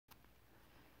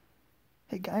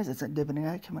Hey guys, it's Dividend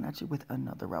guy coming at you with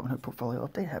another Robinhood portfolio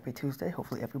update. Happy Tuesday.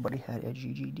 Hopefully everybody had a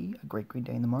GGD, a great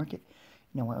day in the market.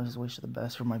 You know, I always wish the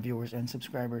best for my viewers and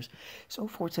subscribers. So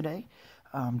for today,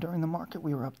 during the market,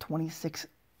 we were up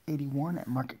 26.81 at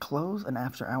market close, and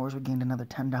after hours, we gained another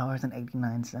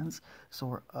 $10.89. So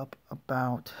we're up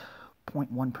about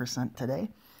 0.1% today.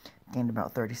 Gained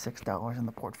about $36 in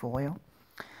the portfolio.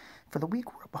 For the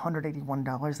week, we're up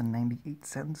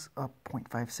 $181.98, up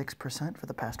 0.56% for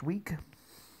the past week.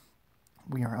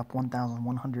 We are up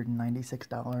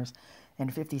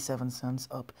 $1,196.57,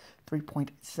 up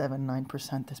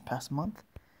 3.79% this past month.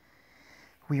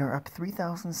 We are up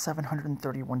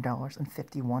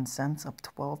 $3,731.51, up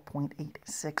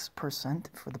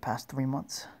 12.86% for the past 3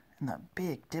 months. And that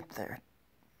big dip there,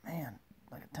 man,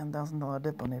 like a $10,000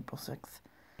 dip on April 6th.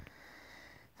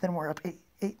 Then we're up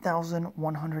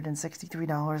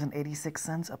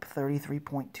 $8,163.86, up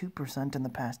 33.2% in the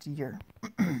past year.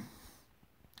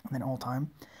 And then all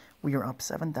time, we are up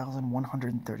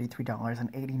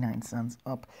 $7,133.89,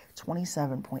 up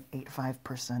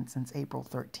 27.85% since April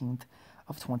 13th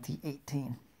of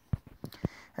 2018.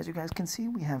 As you guys can see,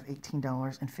 we have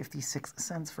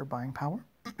 $18.56 for buying power.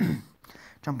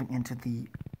 Jumping into the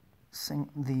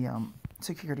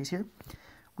securities here,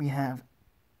 we have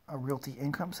a Realty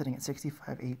Income sitting at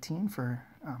 $65.18 for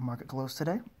market close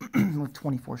today with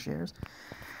 24 shares.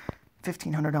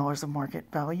 $1,500 of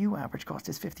market value. Average cost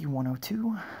is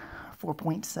 $51.02.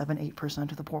 4.78%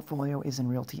 of the portfolio is in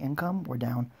Realty Income. We're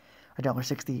down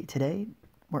 $1.68 today.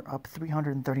 We're up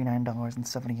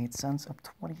 $339.78, up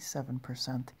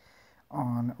 27%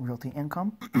 on Realty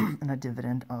Income, and a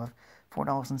dividend of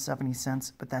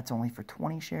 $4.70, but that's only for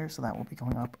 20 shares, so that will be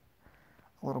going up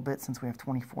a little bit since we have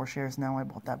 24 shares now. I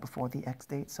bought that before the X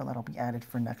date, so that'll be added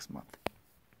for next month.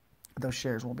 Those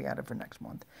shares will be added for next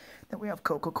month. Then we have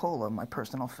Coca Cola, my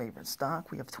personal favorite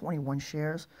stock. We have 21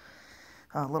 shares,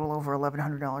 a little over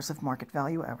 $1,100 of market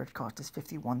value. Average cost is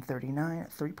 $51.39.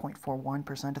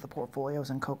 3.41% of the portfolio is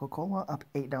in Coca Cola, up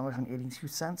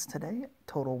 $8.82 today.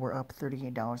 Total, we're up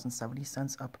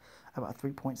 $38.70, up about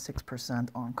 3.6%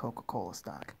 on Coca Cola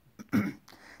stock.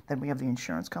 Then we have the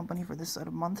insurance company for this set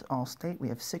of months, Allstate. We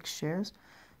have 6 shares,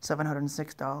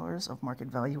 $706 of market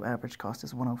value. Average cost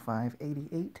is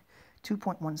 $105.88.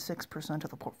 2.16% of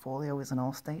the portfolio is in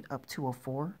Allstate, up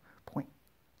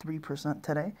 204.3%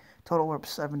 today. Total, we're up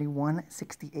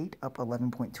 $71.68, up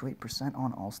 11.28%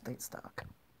 on Allstate stock.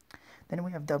 Then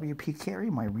we have WP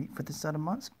Carey, my REIT for this set of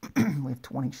months. We have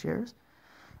 20 shares,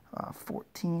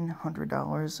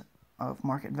 $1,400 of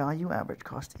market value. Average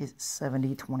cost is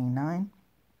 $70.29.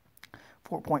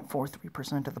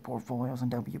 4.43% of the portfolio is in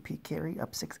WP Carey,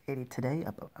 up $6.80 today,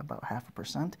 up about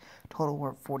 0.5%. Total, we're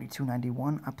at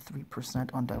 $42.91, up 3%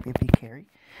 on WP Carey.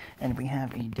 And we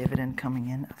have a dividend coming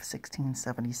in of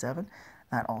 $16.77.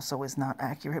 That also is not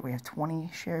accurate. We have 20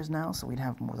 shares now, so we'd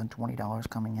have more than $20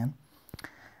 coming in.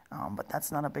 But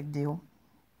that's not a big deal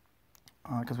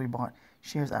because we bought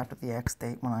shares after the X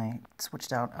date when I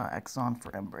switched out Exxon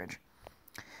for Enbridge.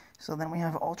 So then we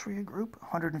have Altria Group,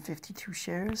 152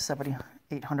 shares,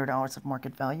 $7,800 of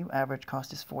market value. Average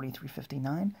cost is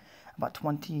 $43.59. About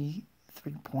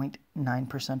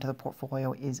 23.9% of the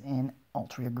portfolio is in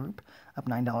Altria Group, up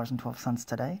 $9.12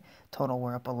 today. Total,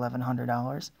 we're up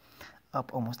 $1,100,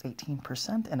 up almost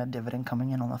 18%, and a dividend coming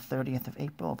in on the 30th of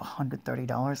April of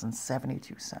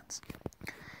 $130.72.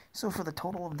 So for the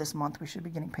total of this month, we should be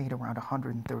getting paid around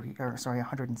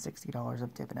 $160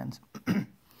 of dividends.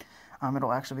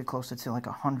 It'll actually be closer to like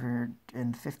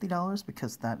 $150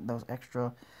 because those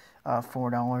extra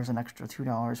 $4 and extra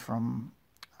 $2 from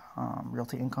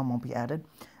Realty Income won't be added,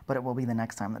 but it will be the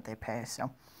next time that they pay.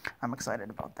 So I'm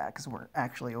excited about that because we're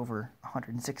actually over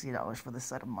 $160 for this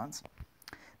set of months.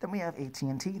 Then we have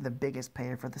AT&T, the biggest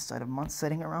payer for this set of months,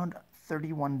 sitting around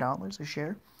 $31 a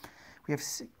share. We have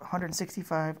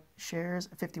 165 shares,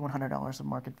 $5,100 of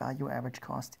market value. Average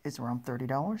cost is around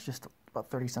 $30, just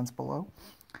about 30 cents below.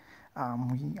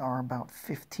 We are about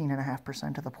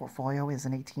 15.5% of the portfolio is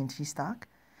in AT&T stock.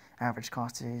 Average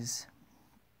cost is,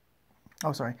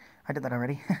 oh sorry, I did that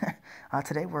already.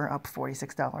 Today we're up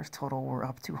 $46. Total, we're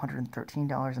up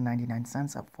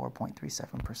 $213.99, up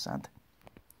 4.37%.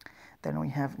 Then we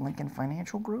have Lincoln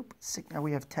Financial Group.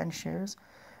 We have 10 shares,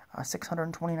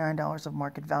 $629 of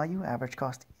market value. Average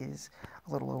cost is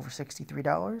a little over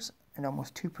 $63. And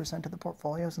almost 2% of the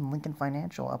portfolios in Lincoln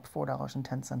Financial, up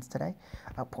 $4.10 today,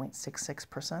 up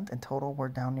 0.66%. In total, we're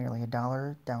down nearly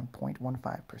 $1, down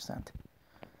 0.15%.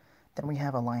 Then we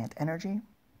have Alliant Energy,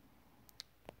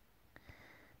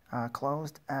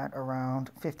 closed at around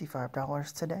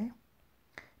 $55 today.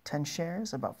 10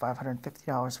 shares, about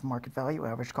 $550 of market value.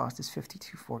 Average cost is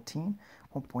 $52.14.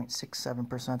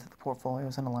 1.67% of the portfolio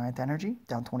is in Alliant Energy,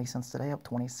 down 20 cents today, up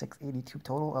 26.82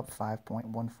 total, up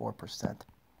 5.14%.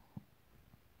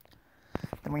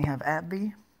 Then we have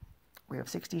AbbVie. We have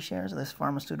 60 shares of this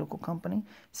pharmaceutical company,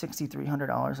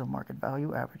 $6,300 of market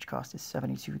value. Average cost is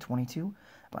 $72.22.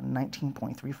 About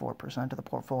 19.34% of the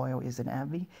portfolio is in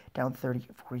AbbVie, down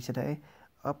 30.40 today,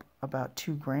 up about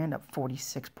 $2,000, up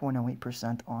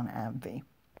 46.08% on AbbVie.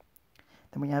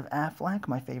 Then we have Aflac,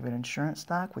 my favorite insurance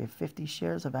stock. We have 50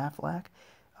 shares of Aflac,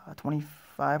 almost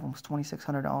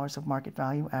 $2,600 of market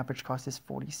value. Average cost is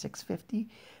 $46.50.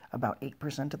 About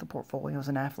 8% of the portfolio is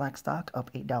in Aflac stock, up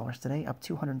 $8 today, up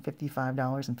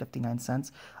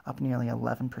 $255.59, up nearly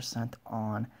 11%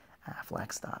 on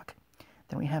Aflac stock.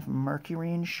 Then we have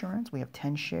Mercury Insurance. We have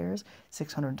 10 shares,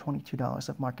 $622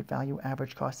 of market value.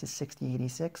 Average cost is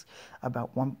 $60.86.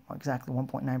 About exactly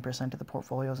 1.9% of the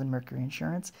portfolio is in Mercury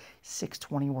Insurance.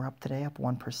 620 we're up today, up 1%,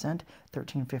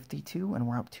 1352, and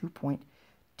we're up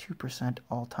 2.2%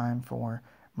 all time for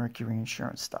Mercury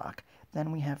Insurance stock.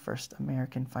 Then we have First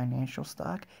American Financial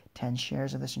stock, 10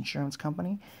 shares of this insurance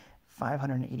company,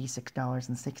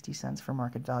 $586.60 for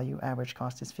market value. Average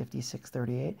cost is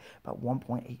 $56.38. About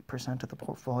 1.8% of the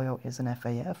portfolio is an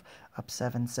FAF, up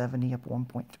 $7.70, up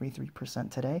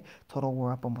 1.33% today. Total,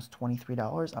 we're up almost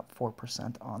 $23, up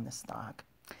 4% on this stock.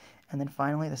 And then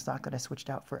finally, the stock that I switched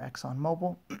out for Exxon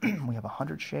Mobil, we have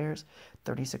 100 shares,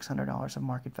 $3,600 of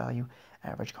market value.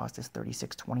 Average cost is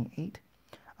 $36.28.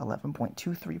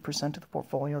 11.23% of the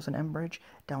portfolio is in Enbridge,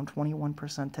 down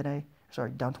 21% today.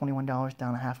 Down $21,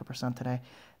 down 0.5% today.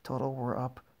 Total, we're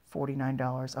up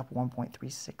 $49, up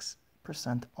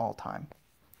 1.36% all time.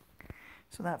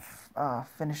 So that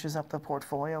finishes up the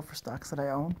portfolio for stocks that I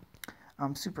own.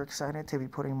 I'm super excited to be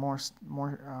putting more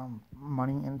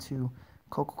money into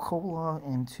Coca Cola,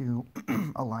 into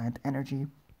Alliant Energy,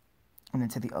 and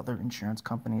into the other insurance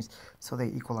companies, so they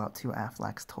equal out to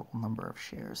Aflac's total number of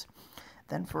shares.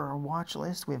 Then for our watch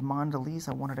list, we have Mondolez.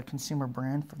 I wanted a consumer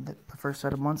brand for the first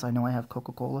set of months. I know I have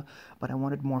Coca Cola, but I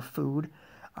wanted more food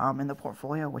in the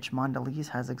portfolio, which Mondolez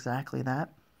has exactly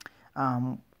that.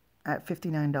 At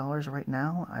 $59 right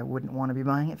now, I wouldn't want to be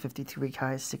buying it. 52-week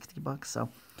high is $60, so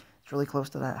it's really close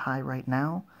to that high right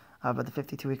now. But the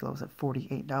 52-week low is at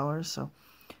 $48, so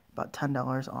about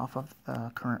 $10 off of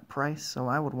the current price. So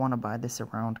I would want to buy this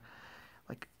around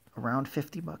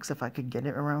 $50 if I could get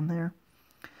it around there.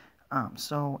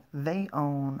 So they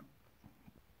own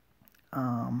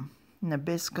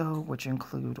Nabisco, which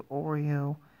include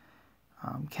Oreo,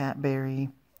 Cadbury,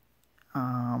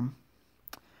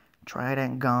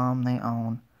 Trident Gum. They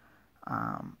own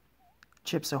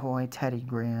Chips Ahoy, Teddy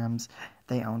Grahams.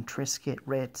 They own Triscuit,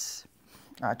 Ritz,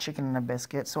 Chicken and a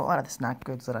Biscuit. So a lot of the snack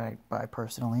goods that I buy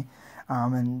personally,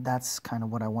 and that's kind of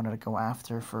what I wanted to go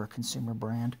after for a consumer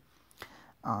brand.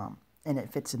 And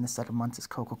it fits in the set of months as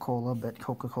Coca Cola, but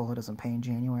Coca Cola doesn't pay in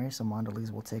January, so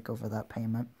Mondolez will take over that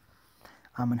payment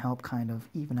and help kind of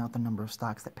even out the number of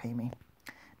stocks that pay me.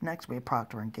 Next, we have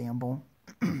Procter & Gamble.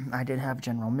 I did have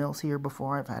General Mills here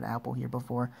before. I've had Apple here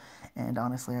before, and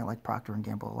honestly, I like Procter &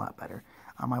 Gamble a lot better.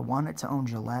 I wanted to own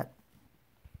Gillette,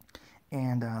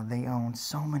 and they own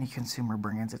so many consumer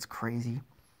brands. It's crazy.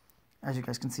 As you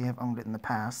guys can see, I've owned it in the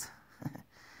past.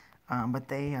 But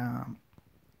they have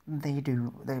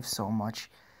so much.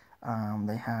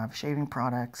 They have shaving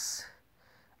products,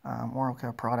 oral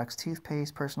care products,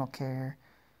 toothpaste, personal care,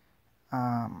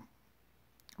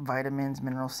 vitamins,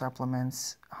 mineral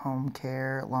supplements, home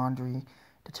care, laundry,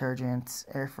 detergents,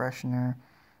 air freshener,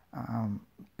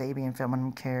 baby and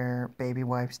feminine care, baby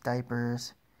wipes,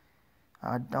 diapers,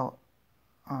 adult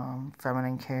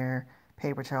feminine care,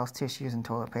 paper towels, tissues, and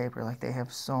toilet paper. Like, they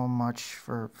have so much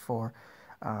for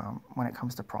when it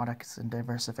comes to products and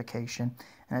diversification.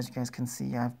 And as you guys can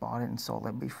see, I've bought it and sold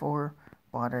it before.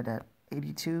 Bought it at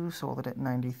 82, sold it at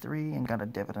 93, and got a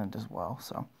dividend as well.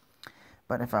 So,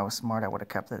 but if I was smart, I would have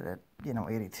kept it at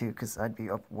 82, because I'd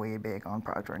be up way big on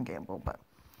Procter & Gamble. But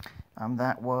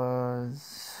that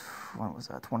was, when was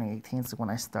that? 2018. So when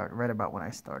I read about when I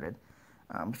started,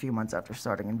 a few months after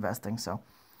starting investing. So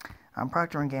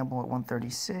Procter & Gamble at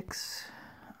 136.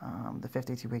 The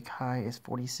 52-week high is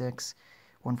 46.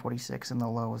 146, and the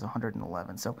low is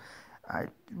 111. So I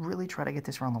really try to get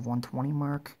this around the 120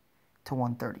 mark to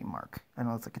 130 mark. I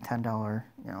know it's like a $10,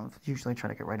 usually try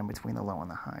to get right in between the low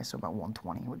and the high. So about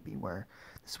 120 would be where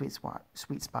the sweet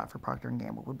spot for Procter &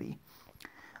 Gamble would be.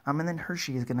 And then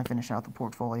Hershey is going to finish out the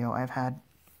portfolio. I've had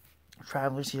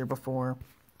Travelers here before.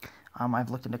 I've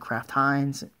looked into Kraft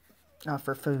Heinz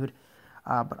for food.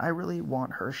 But I really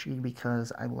want Hershey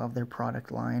because I love their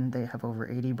product line. They have over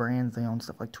 80 brands. They own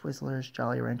stuff like Twizzlers,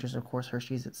 Jolly Ranchers, of course,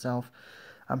 Hershey's itself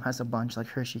has a bunch like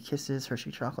Hershey Kisses,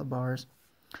 Hershey Chocolate Bars.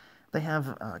 They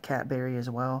have Cadbury as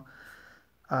well.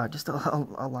 Just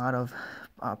a lot of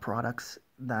products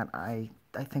that I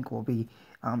think will be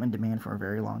in demand for a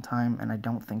very long time, and I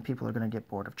don't think people are going to get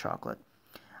bored of chocolate.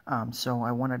 So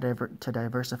I wanted to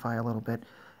diversify a little bit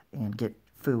and get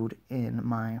food in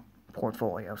my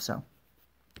portfolio. So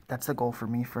that's the goal for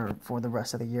me for the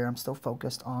rest of the year. I'm still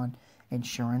focused on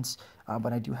insurance,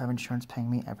 but I do have insurance paying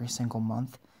me every single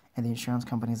month, and the insurance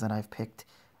companies that I've picked,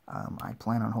 I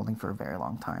plan on holding for a very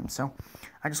long time. So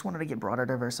I just wanted to get broader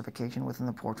diversification within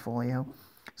the portfolio,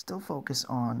 still focus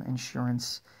on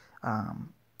insurance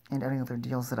and any other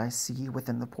deals that I see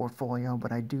within the portfolio,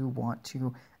 but I do want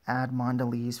to add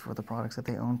Mondolez for the products that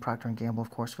they own, Procter & Gamble, of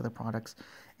course, for the products,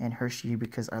 and Hershey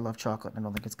because I love chocolate and I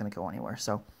don't think it's going to go anywhere.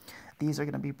 So these are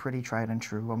going to be pretty tried and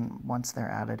true. Once they're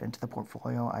added into the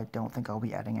portfolio, I don't think I'll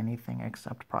be adding anything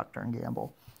except Procter &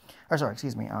 Gamble. Or sorry,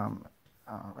 excuse me,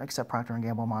 except Procter &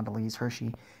 Gamble, Mondolez,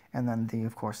 Hershey, and then,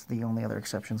 of course, the only other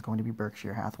exception is going to be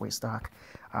Berkshire Hathaway stock.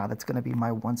 That's going to be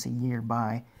my once-a-year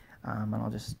buy, and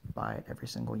I'll just buy it every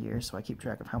single year, so I keep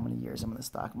track of how many years I'm in the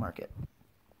stock market.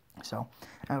 So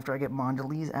after I get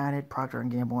Mondolez added, Procter &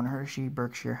 Gamble and Hershey,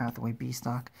 Berkshire Hathaway B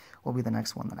stock will be the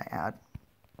next one that I add.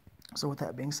 So with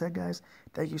that being said, guys,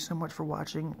 thank you so much for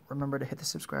watching. Remember to hit the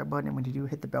subscribe button, and when you do,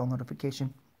 hit the bell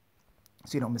notification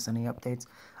so you don't miss any updates.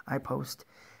 I post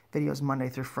videos Monday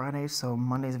through Friday, so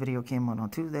Monday's video came out on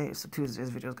Tuesday, so Tuesday's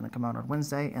video is going to come out on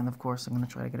Wednesday, and of course I'm going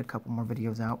to try to get a couple more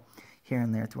videos out here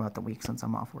and there throughout the week since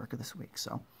I'm off work this week.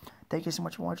 So thank you so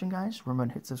much for watching, guys. Remember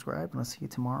to hit subscribe, and I'll see you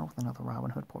tomorrow with another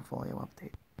Robinhood portfolio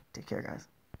update. Take care, guys.